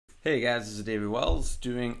Hey guys, this is David Wells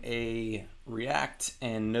doing a React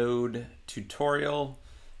and Node tutorial,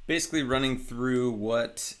 basically running through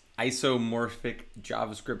what isomorphic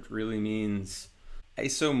JavaScript really means.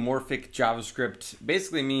 Isomorphic JavaScript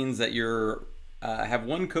basically means that you have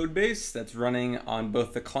one code base that's running on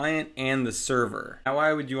both the client and the server. Now,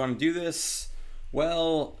 why would you want to do this?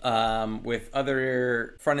 Well, with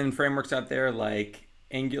other front-end frameworks out there like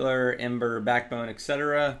Angular, Ember, Backbone,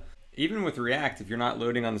 etc., even with React, if you're not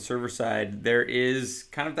loading on the server side, there is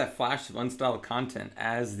kind of that flash of unstyled content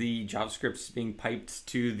as the JavaScript's being piped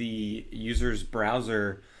to the user's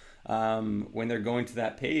browser. When they're going to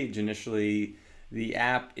that page initially, the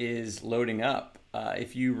app is loading up.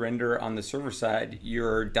 If you render on the server side,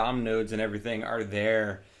 your DOM nodes and everything are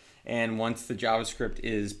there. And once the JavaScript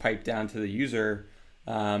is piped down to the user,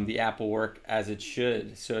 the app will work as it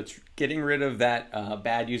should. So it's getting rid of that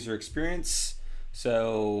bad user experience.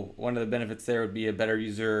 So one of the benefits there would be a better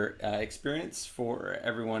user experience for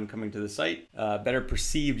everyone coming to the site, better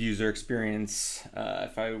perceived user experience,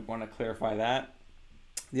 if I want to clarify that.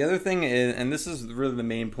 The other thing is, and this is really the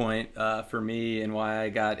main point for me and why I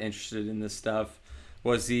got interested in this stuff,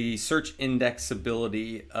 was the search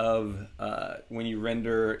indexability of when you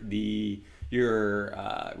render your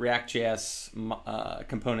ReactJS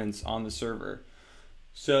components on the server.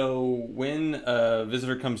 So when a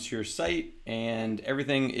visitor comes to your site and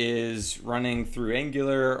everything is running through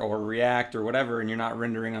Angular or React or whatever, and you're not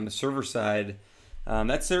rendering on the server side,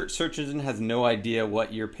 that search engine has no idea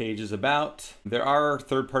what your page is about. There are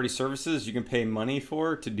third-party services you can pay money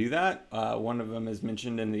for to do that. One of them is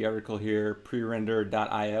mentioned in the article here,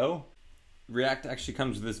 prerender.io. React actually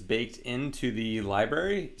comes with this baked into the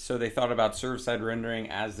library. So they thought about server-side rendering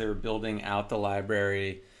as they were building out the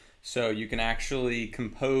library. So you can actually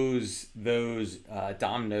compose those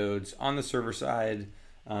DOM nodes on the server side.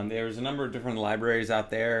 There's a number of different libraries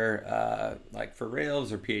out there, like for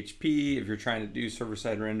Rails or PHP, if you're trying to do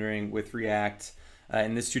server-side rendering with React.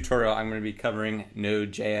 In this tutorial, I'm going to be covering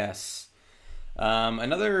Node.js.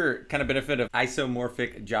 Another kind of benefit of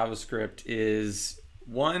isomorphic JavaScript is,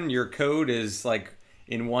 one, your code is like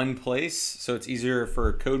in one place, so it's easier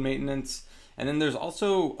for code maintenance. And then there's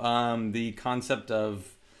also the concept of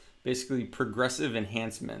basically progressive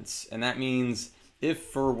enhancements. And that means if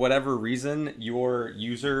for whatever reason your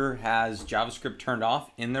user has JavaScript turned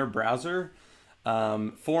off in their browser,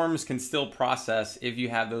 forms can still process if you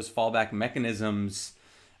have those fallback mechanisms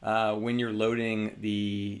when you're loading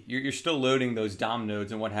you're still loading those DOM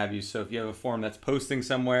nodes and what have you. So if you have a form that's posting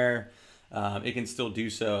somewhere, it can still do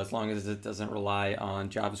so as long as it doesn't rely on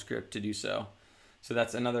JavaScript to do so. So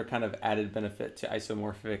that's another kind of added benefit to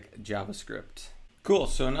isomorphic JavaScript. Cool,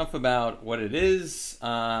 so enough about what it is.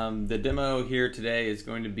 The demo here today is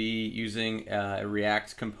going to be using a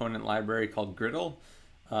React component library called Gridle.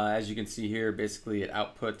 As you can see here, basically it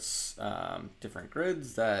outputs different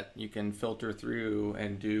grids that you can filter through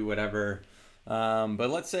and do whatever.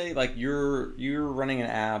 But let's say like you're running an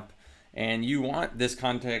app and you want this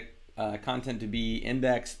content to be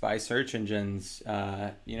indexed by search engines,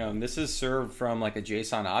 and this is served from like a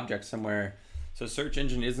JSON object somewhere. So search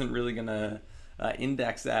engine isn't really gonna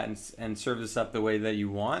index that and serve this up the way that you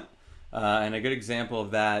want. And a good example of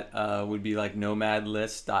that would be like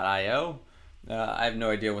nomadlist.io. I have no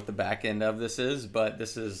idea what the back end of this is, but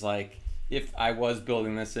this is like if I was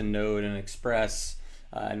building this in Node and Express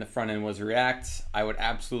and the front end was React, I would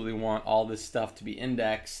absolutely want all this stuff to be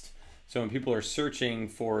indexed. So when people are searching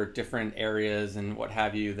for different areas and what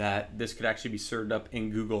have you, that this could actually be served up in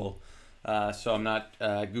Google. So I'm not,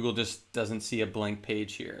 Google just doesn't see a blank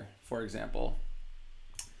page here, for example.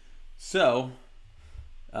 So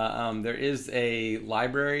there is a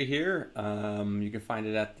library here. You can find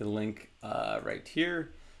it at the link right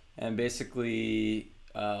here. And basically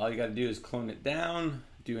all you got to do is clone it down,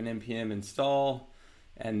 do an npm install,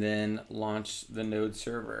 and then launch the Node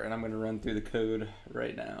server. And I'm going to run through the code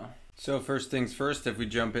right now. So first things first, if we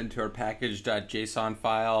jump into our package.json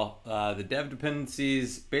file, the dev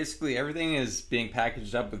dependencies, basically everything is being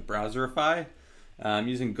packaged up with Browserify. I'm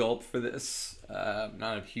using Gulp for this.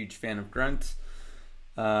 Not a huge fan of Grunt.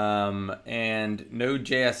 And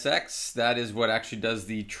Node.jsx, that is what actually does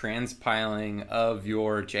the transpiling of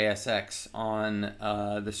your JSX on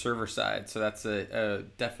the server side. So that's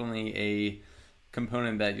definitely a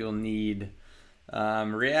component that you'll need.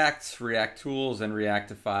 React Tools, and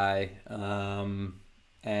Reactify.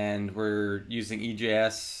 And we're using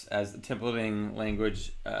EJS as the templating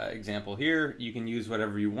language example here. You can use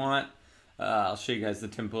whatever you want. I'll show you guys the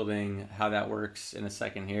templating, how that works in a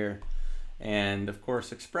second here. And of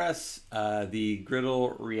course, Express, the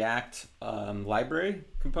Gridle React library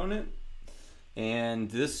component. And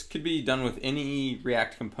this could be done with any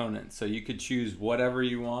React component. So you could choose whatever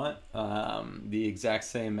you want. The exact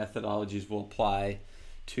same methodologies will apply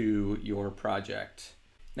to your project.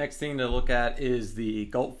 Next thing to look at is the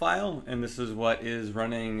Gulp file, and this is what is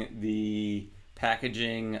running the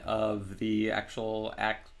packaging of the actual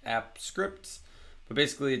app scripts. But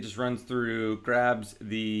basically it just runs through, grabs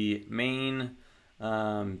the main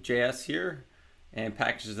JS here and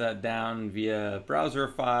packages that down via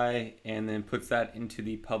Browserify, and then puts that into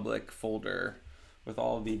the public folder with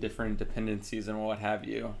all the different dependencies and what have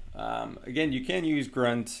you. Again, you can use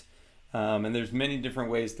Grunt, and there's many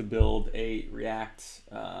different ways to build a React,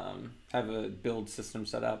 have a build system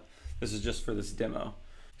set up. This is just for this demo.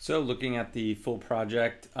 So looking at the full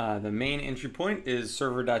project, the main entry point is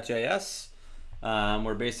server.js,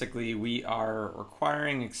 where basically we are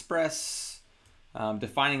requiring Express,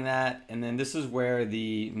 defining that, and then this is where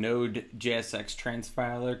the Node.jsx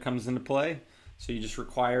transpiler comes into play. So you just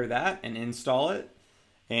require that and install it,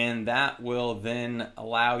 and that will then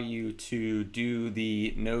allow you to do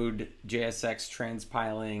the Node.jsx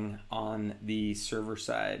transpiling on the server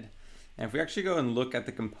side. And if we actually go and look at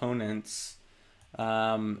the components,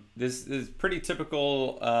 this is pretty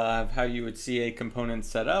typical of how you would see a component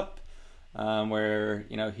set up, where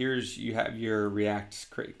you have your React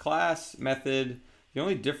create class method. The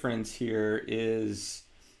only difference here is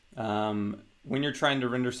when you're trying to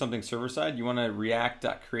render something server side, you want to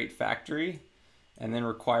react.createFactory and then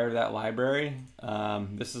require that library.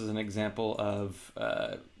 This is an example of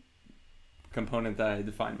a component that I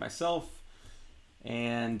defined myself.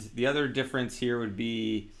 And the other difference here would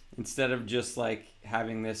be, instead of just like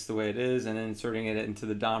having this the way it is and then inserting it into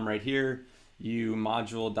the DOM right here, you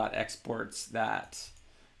module.exports that,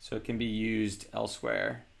 so it can be used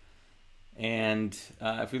elsewhere. And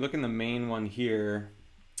if we look in the main one here,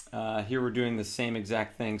 here we're doing the same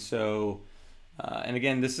exact thing. So, and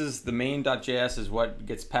again, this is the main.js is what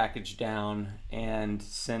gets packaged down and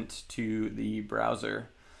sent to the browser.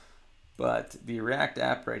 But the React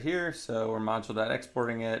app right here, so we're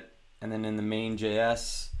module.exporting it, and then in the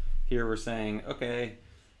main.js, here we're saying, okay,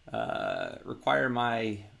 require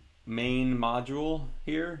my main module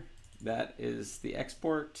here, that is the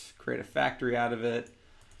export, create a factory out of it.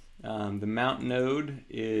 The mount node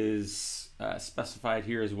is specified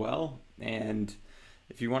here as well. And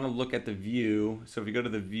if you want to look at the view, so if you go to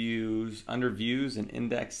the views, under views and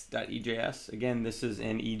index.ejs, again, this is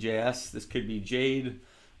in EJS. This could be Jade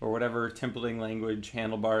or whatever templating language,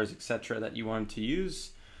 handlebars, etc. that you want to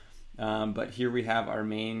use. But here we have our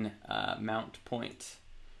main mount point.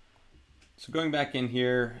 So going back in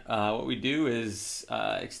here, what we do is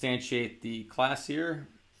instantiate the class here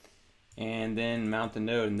and then mount the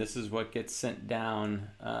node, and this is what gets sent down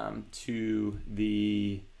to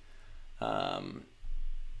the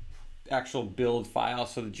actual build file,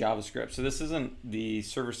 so the JavaScript. So this isn't the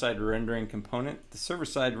server-side rendering component. The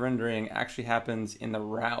server-side rendering actually happens in the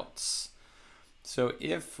routes. So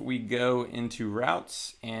if we go into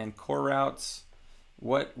routes and core routes,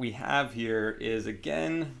 what we have here is,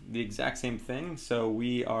 again, the exact same thing. So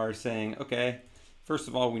we are saying, okay, first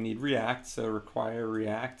of all, we need React, so require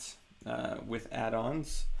React with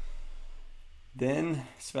add-ons. Then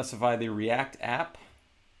specify the React app.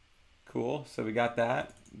 Cool, so we got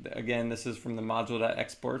that. Again, this is from the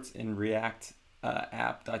module.exports in React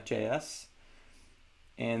app.js.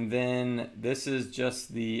 And then this is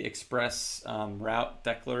just the Express route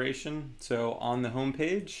declaration. So on the home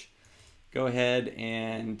page, go ahead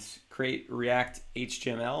and create React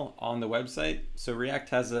HTML on the website. So React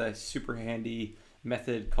has a super handy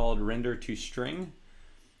method called render-to-string.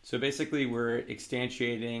 So basically we're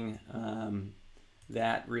instantiating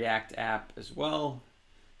that React app as well.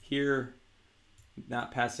 Here,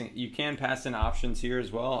 not passing, you can pass in options here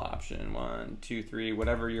as well, option 1, 2, 3,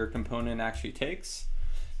 whatever your component actually takes.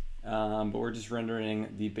 But we're just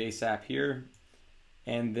rendering the base app here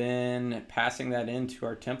and then passing that into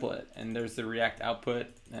our template. And there's the React output,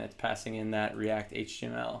 and it's passing in that React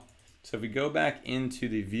HTML. So if we go back into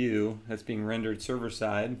the view that's being rendered server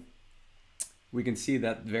side, we can see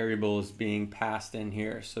that variable is being passed in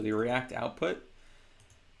here. So the React output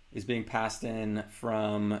is being passed in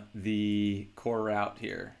from the core route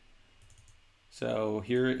here. So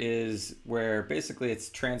here is where basically it's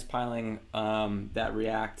transpiling that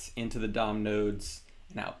React into the DOM nodes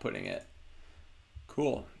and outputting it.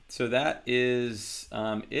 Cool. So that is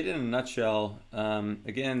it in a nutshell.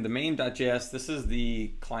 Again, the main.js, this is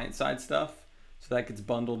the client side stuff. So that gets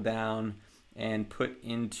bundled down and put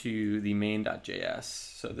into the main.js.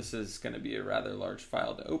 So this is going to be a rather large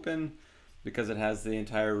file to open because it has the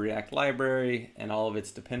entire React library and all of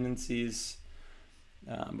its dependencies.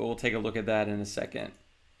 but we'll take a look at that in a second.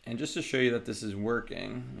 And just to show you that this is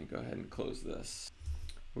working, let me go ahead and close this.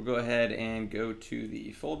 We'll go ahead and go to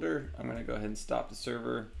the folder. I'm going to go ahead and stop the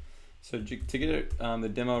server. So to get it, the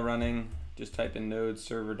demo running, just type in node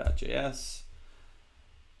server.js,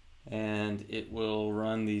 and it will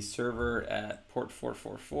run the server at port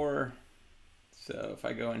 444. So if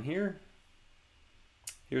I go in here,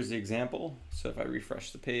 here's the example. So if I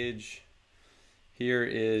refresh the page, here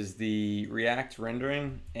is the React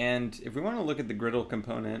rendering. And if we want to look at the griddle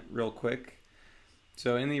component real quick,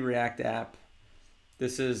 so in the React app,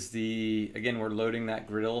 this is the, again, we're loading that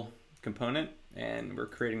griddle component and we're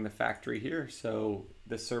creating the factory here. So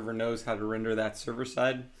the server knows how to render that server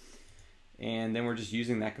side. And then we're just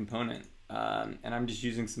using that component. And I'm just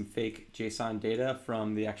using some fake JSON data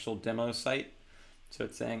from the actual demo site. So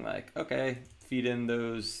it's saying like, okay, feed in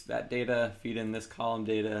that data, feed in this column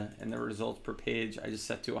data, and the results per page I just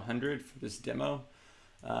set to 100 for this demo.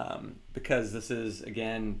 Because this is,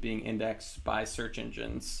 again, being indexed by search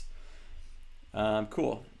engines.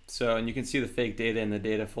 Cool. So, and you can see the fake data in the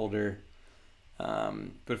data folder.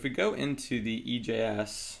 But if we go into the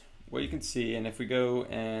EJS, what you can see, and if we go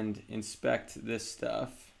and inspect this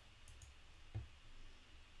stuff,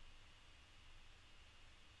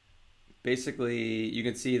 basically you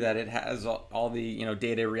can see that it has all the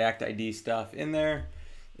data React ID stuff in there.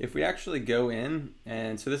 If we actually go in,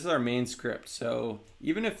 and so this is our main script. So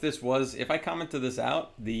even if if I commented this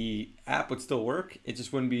out, the app would still work. It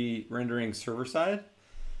just wouldn't be rendering server side.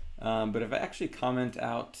 But if I actually comment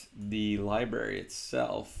out the library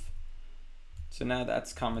itself, so now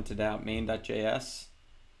that's commented out main.js.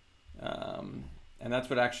 And that's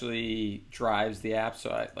what actually drives the app.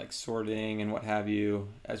 So I like sorting and what have you,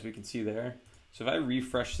 as we can see there. So if I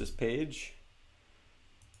refresh this page,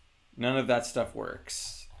 none of that stuff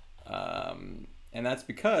works. And that's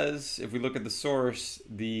because if we look at the source,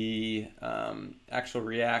 the actual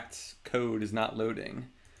React code is not loading.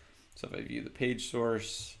 So if I view the page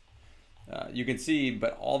source, you can see,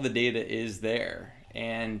 but all the data is there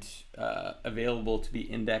and available to be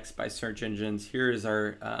indexed by search engines. Here is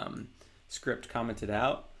our script commented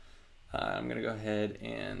out. I'm going to go ahead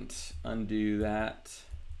and undo that.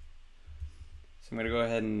 So I'm going to go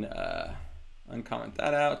ahead and uncomment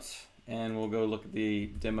that out, and we'll go look at the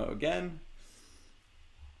demo again.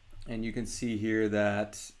 And you can see here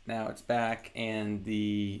that now it's back and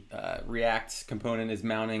the React component is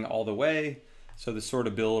mounting all the way. So the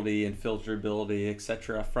sortability and filterability,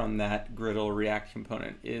 etc., from that griddle React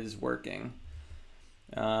component is working.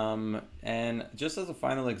 And just as a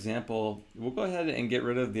final example, we'll go ahead and get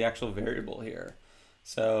rid of the actual variable here.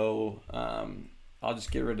 So I'll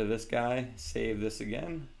just get rid of this guy, save this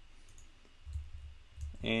again.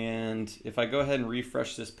 And if I go ahead and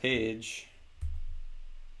refresh this page,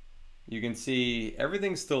 you can see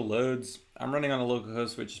everything still loads. I'm running on a local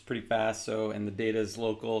host, which is pretty fast, and the data is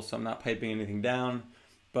local, so I'm not piping anything down.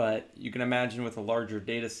 But you can imagine with a larger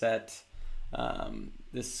data set,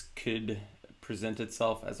 this could present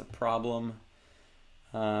itself as a problem.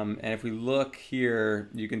 And if we look here,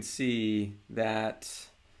 you can see that,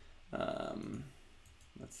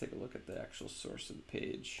 let's take a look at the actual source of the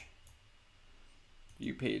page.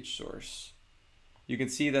 View page source. You can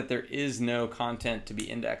see that there is no content to be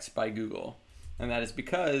indexed by Google. And that is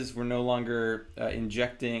because we're no longer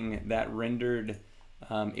injecting that rendered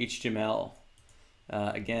HTML.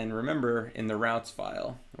 Again, remember in the routes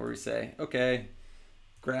file where we say, okay,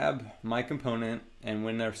 grab my component, and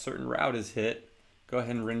when a certain route is hit, go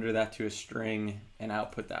ahead and render that to a string and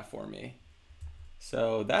output that for me.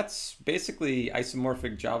 So that's basically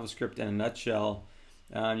isomorphic JavaScript in a nutshell.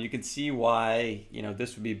 You can see why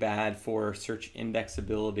this would be bad for search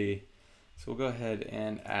indexability. So we'll go ahead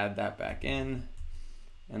and add that back in.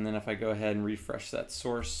 And then if I go ahead and refresh that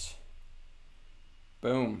source,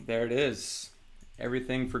 boom, there it is.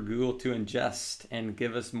 Everything for Google to ingest and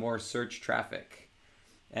give us more search traffic.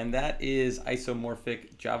 And that is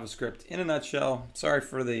isomorphic JavaScript in a nutshell. Sorry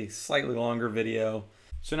for the slightly longer video.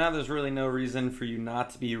 So now there's really no reason for you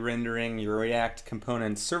not to be rendering your React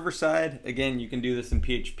components server side. Again, you can do this in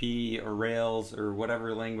PHP or Rails or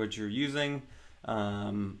whatever language you're using.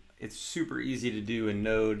 It's super easy to do in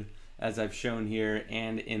Node, as I've shown here,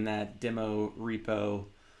 and in that demo repo.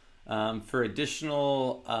 For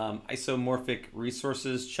additional isomorphic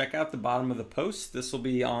resources, check out the bottom of the post. This will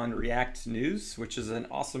be on React News, which is an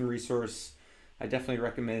awesome resource. I definitely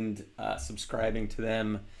recommend subscribing to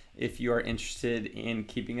them if you are interested in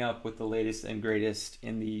keeping up with the latest and greatest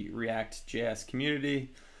in the ReactJS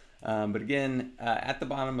community. But again, at the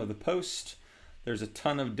bottom of the post, there's a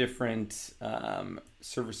ton of different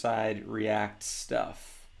server-side React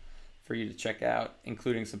stuff. for you to check out,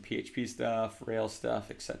 including some PHP stuff, Rails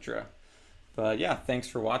stuff, etc. But yeah, thanks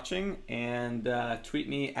for watching, and tweet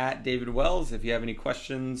me at David Wells if you have any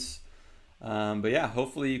questions. But yeah,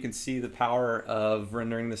 hopefully you can see the power of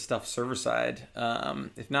rendering this stuff server-side.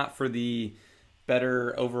 If not for the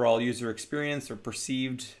better overall user experience or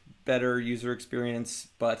perceived better user experience,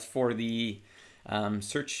 but for the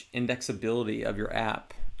search indexability of your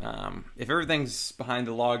app. If everything's behind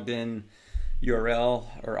a logged in URL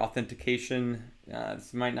or authentication,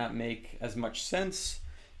 this might not make as much sense.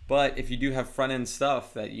 But if you do have front-end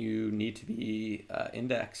stuff that you need to be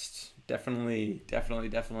indexed, definitely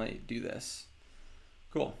do this.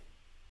 Cool.